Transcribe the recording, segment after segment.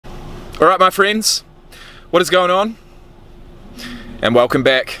Alright my friends, what is going on? And welcome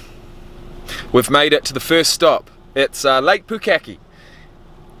back. We've made it to the first stop. It's Lake Pukaki.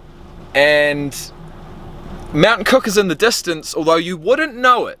 And Mountain Cook is in the distance, although you wouldn't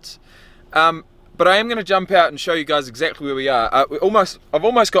know it. But I am going to jump out and show you guys exactly where we are. I've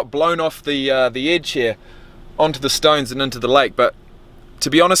almost got blown off the edge here onto the stones and into the lake, but to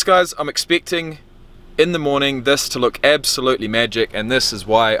be honest guys, I'm expecting in the morning this to look absolutely magic, and this is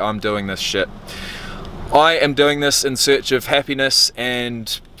why I'm doing this shit. I am doing this in search of happiness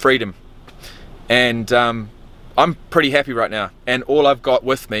and freedom, and I'm pretty happy right now, and all I've got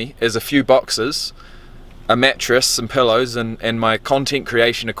with me is a few boxes, a mattress, some pillows, and my content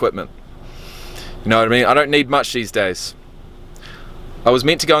creation equipment. You know what I mean? I don't need much these days. I was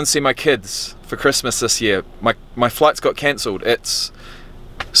meant to go and see my kids for Christmas this year. My flights got cancelled. It's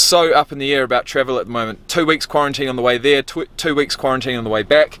so up in the air about travel at the moment. 2 weeks quarantine on the way there, 2 weeks quarantine on the way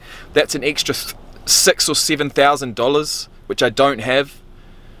back. That's an extra $6,000 or $7,000, which I don't have.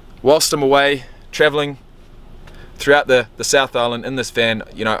 Whilst I'm away traveling throughout the South Island in this van,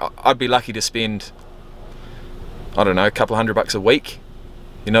 you know, I'd be lucky to spend, I don't know, a couple $100 a week.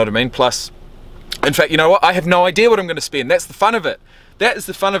 You know what I mean? Plus, in fact, you know what? I have no idea what I'm going to spend. That's the fun of it. That is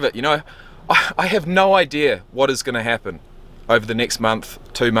the fun of it, you know. I have no idea what is going to happen over the next month,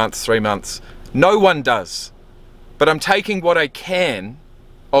 2 months, 3 months. No one does. But I'm taking what I can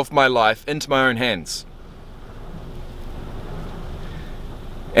of my life into my own hands.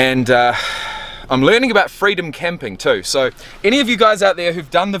 And I'm learning about freedom camping too. So any of you guys out there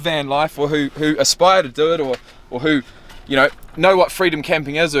who've done the van life, or who aspire to do it, or who, you know what freedom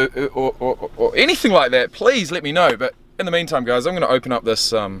camping is, or anything like that, please let me know. But in the meantime guys, I'm going to open up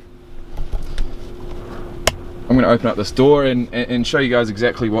this door and show you guys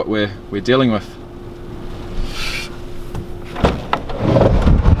exactly what we're dealing with.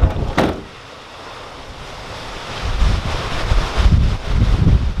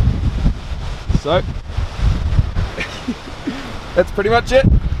 So that's pretty much it.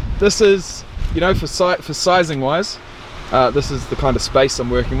 This is, you know, for sizing wise, this is the kind of space I'm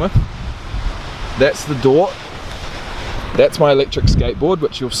working with. That's the door. That's my electric skateboard,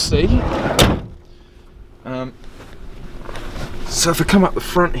 which you'll see. So if I come up the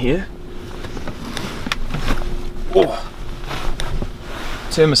front here,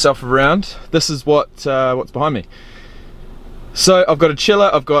 turn myself around, this is what's behind me. So I've got a chiller,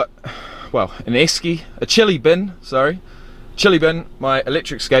 I've got, well, an esky, a chili bin, my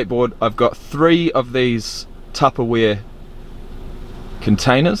electric skateboard. I've got 3 of these Tupperware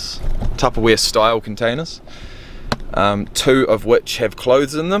containers, Tupperware style containers, 2 of which have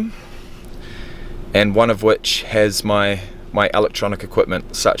clothes in them, and 1 of which has my electronic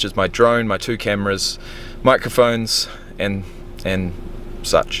equipment, such as my drone, my 2 cameras, microphones, and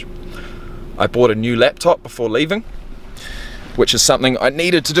such. I bought a new laptop before leaving, which is something I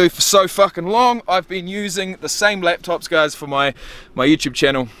needed to do for so fucking long. I've been using the same laptops, guys, for my YouTube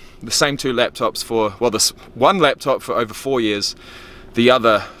channel. The same 2 laptops for, well, this one laptop for over 4 years, the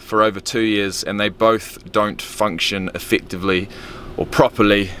other for over 2 years, and they both don't function effectively or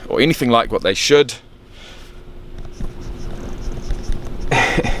properly or anything like what they should.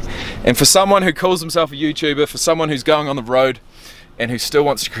 And for someone who calls himself a YouTuber, for someone who's going on the road and who still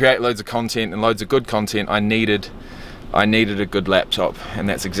wants to create loads of content and loads of good content, I needed a good laptop, and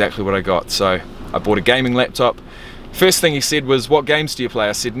that's exactly what I got. So I bought a gaming laptop. First thing he said was, "What games do you play?"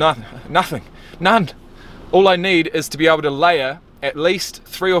 I said, nothing, none. All I need is to be able to layer at least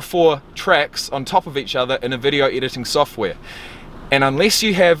 3 or 4 tracks on top of each other in a video editing software. And unless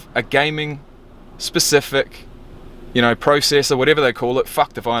you have a gaming specific, you know, processor, whatever they call it,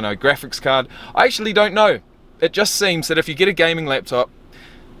 fucked if I know, graphics card, I actually don't know. It just seems that if you get a gaming laptop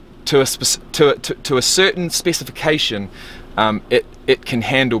to a certain specification, it can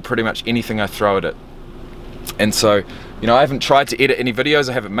handle pretty much anything I throw at it. And so, you know, I haven't tried to edit any videos,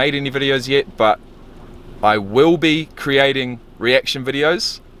 I haven't made any videos yet, but I will be creating reaction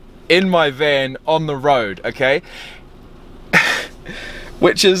videos in my van on the road, okay?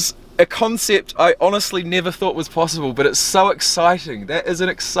 Which is a concept I honestly never thought was possible, but it's so exciting. That is an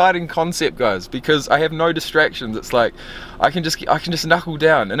exciting concept, guys, because I have no distractions. It's like I can just knuckle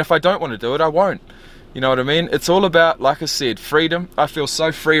down, and if I don't want to do it, I won't. You know what I mean? It's all about, like I said, freedom. I feel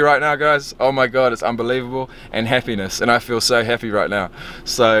so free right now, guys. Oh my god, it's unbelievable. And happiness, and I feel so happy right now.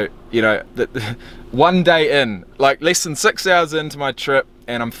 So, you know, one day in, like less than 6 hours into my trip,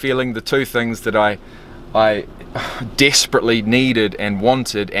 and I'm feeling the 2 things that I desperately needed and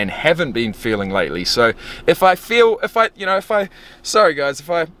wanted and haven't been feeling lately. So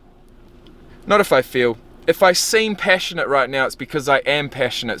if I seem passionate right now, it's because I am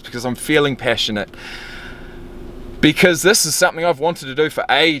passionate. It's because I'm feeling passionate. Because this is something I've wanted to do for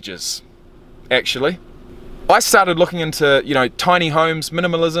ages, actually. I started looking into, you know, tiny homes,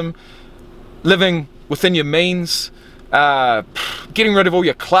 minimalism, living within your means, getting rid of all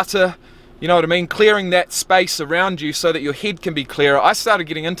your clutter, you know what I mean? Clearing that space around you so that your head can be clearer. I started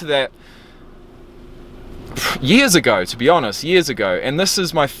getting into that years ago, to be honest, years ago. And this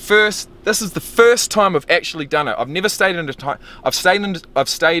is the first time I've actually done it. I've never stayed in I've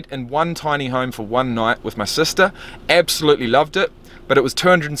stayed in one tiny home for one night with my sister. Absolutely loved it, but it was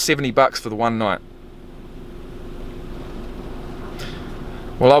 270 bucks for the one night.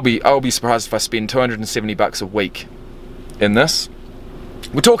 Well, I'll be surprised if I spend 270 bucks a week in this.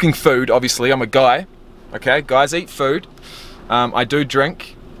 We're talking food, obviously. I'm a guy, okay? Guys eat food. I do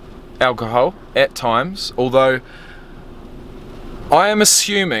drink alcohol at times, although I am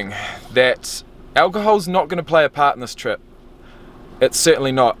assuming that alcohol's not going to play a part in this trip. It's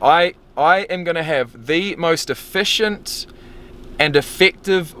certainly not. I am going to have the most efficient and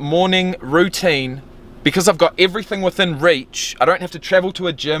effective morning routine because I've got everything within reach. I don't have to travel to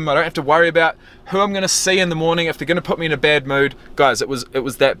a gym. I don't have to worry about who I'm going to see in the morning if they're going to put me in a bad mood. Guys, it was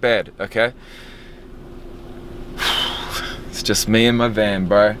that bad, okay? It's just me and my van,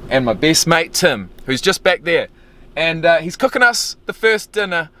 bro. And my best mate, Tim, who's just back there. And he's cooking us the first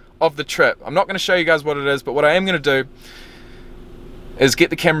dinner of the trip. I'm not going to show you guys what it is, but what I am going to do is get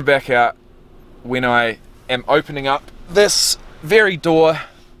the camera back out when I am opening up this very door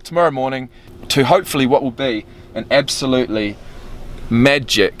tomorrow morning to hopefully what will be an absolutely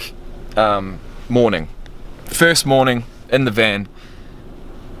magic morning. First morning in the van,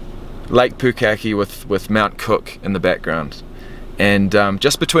 Lake Pukaki with Mount Cook in the background. And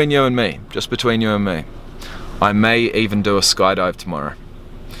just between you and me, I may even do a skydive tomorrow.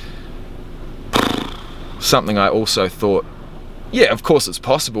 Something I also thought, yeah, of course it's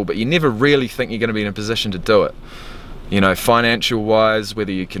possible, but you never really think you're going to be in a position to do it. You know, financial wise,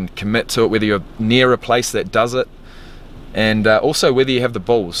 whether you can commit to it, whether you're near a place that does it, and also whether you have the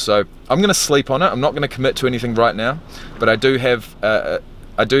balls. So I'm going to sleep on it. I'm not going to commit to anything right now, but I do have a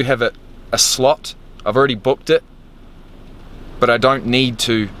slot. I've already booked it, but I don't need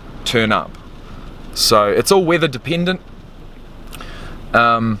to turn up. So it's all weather dependent.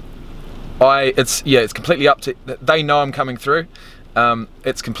 It's completely up to, they know I'm coming through.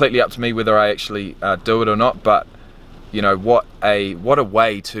 It's completely up to me whether I actually do it or not, but you know, what a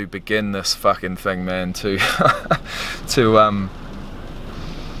way to begin this fucking thing, man. First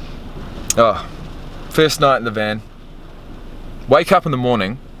night in the van, wake up in the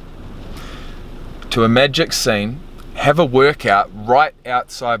morning to a magic scene, have a workout right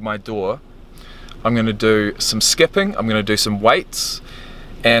outside my door. I'm going to do some skipping, I'm going to do some weights,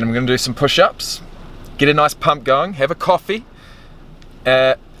 and I'm going to do some push-ups, get a nice pump going, have a coffee,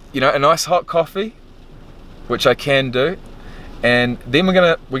 you know, a nice hot coffee, which I can do, and then we're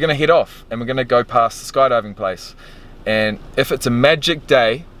gonna head off and we're gonna go past the skydiving place. And if it's a magic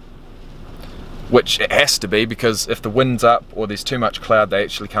day, which it has to be, because if the wind's up or there's too much cloud, they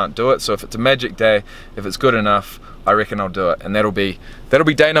actually can't do it. So if it's a magic day, if it's good enough, I reckon I'll do it. And that'll be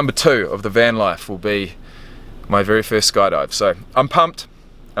day number 2 of the van life, will be my very first skydive. So I'm pumped.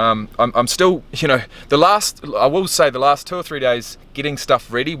 I'm still, you know, I will say the last 2 or 3 days getting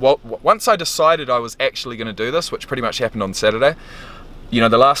stuff ready. Once I decided I was actually going to do this, which pretty much happened on Saturday, you know,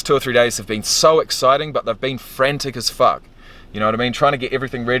 the last 2 or 3 days have been so exciting, but they've been frantic as fuck. You know what I mean? Trying to get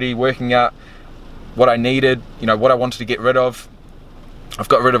everything ready, working out what I needed, you know, what I wanted to get rid of. I've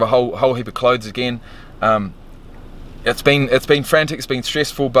got rid of a whole heap of clothes again. It's been frantic, it's been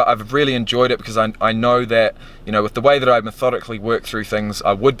stressful, but I've really enjoyed it because I know that, you know, with the way that I methodically work through things,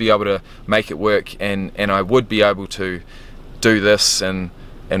 I would be able to make it work, and I would be able to do this, and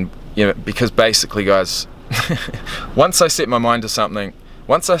you know, because basically, guys, once I set my mind to something,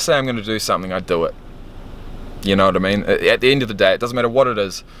 once I say I'm going to do something, I do it. You know what I mean? At the end of the day, it doesn't matter what it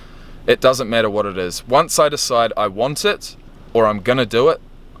is. It doesn't matter what it is. Once I decide I want it, or I'm going to do it,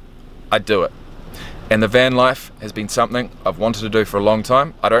 I do it. And the van life has been something I've wanted to do for a long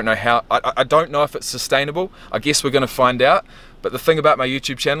time. I don't know how, I don't know if it's sustainable. I guess we're going to find out. But the thing about my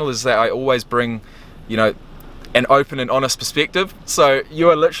YouTube channel is that I always bring, you know, an open and honest perspective. So you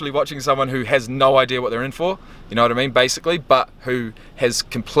are literally watching someone who has no idea what they're in for, you know what I mean, basically, but who has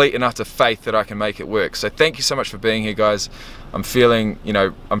complete and utter faith that I can make it work. So thank you so much for being here, guys. I'm feeling, you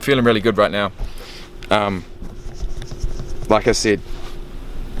know, I'm feeling really good right now. Like I said,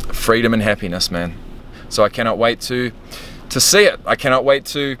 freedom and happiness, man. So I cannot wait to see it. I cannot wait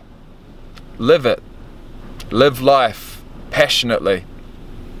to live it. Live life passionately,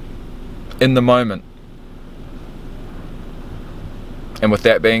 in the moment. And with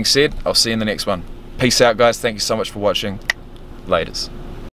that being said, I'll see you in the next one. Peace out, guys. Thank you so much for watching. Laters.